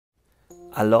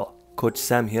Hello, Coach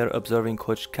Sam here, observing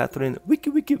Coach Catherine Wiki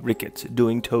Ricketts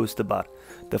doing toes to bar.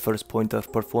 The first point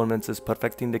of performance is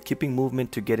perfecting the kipping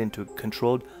movement to get into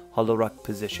controlled hollow rock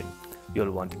position.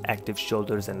 You'll want active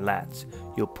shoulders and lats.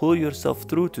 You'll pull yourself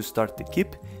through to start the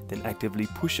kip, then actively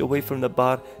push away from the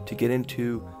bar to get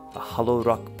into a hollow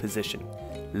rock position.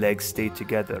 Legs stay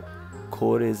together,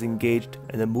 core is engaged,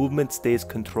 and the movement stays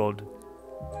controlled.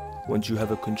 Once you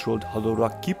have a controlled hollow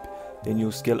rock kip, then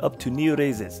you'll scale up to knee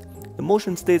raises. The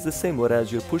motion stays the same,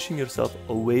 whereas you're pushing yourself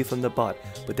away from the bar,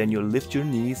 but then you'll lift your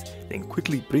knees, then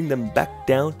quickly bring them back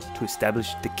down to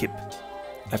establish the kip.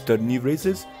 After knee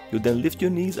raises, you'll then lift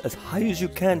your knees as high as you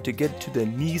can to get to the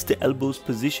knees to elbows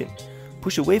position.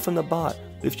 Push away from the bar,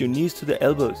 lift your knees to the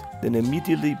elbows, then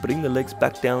immediately bring the legs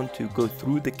back down to go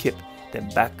through the kip, then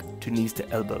back to knees to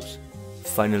elbows.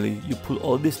 Finally, you pull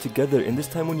all this together, and this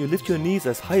time when you lift your knees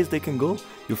as high as they can go,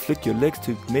 you flick your legs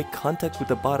to make contact with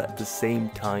the bar at the same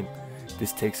time.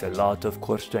 This takes a lot of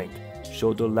core strength,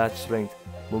 shoulder lat strength,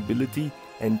 mobility,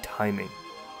 and timing.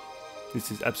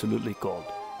 This is absolutely gold.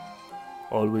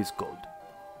 Always gold.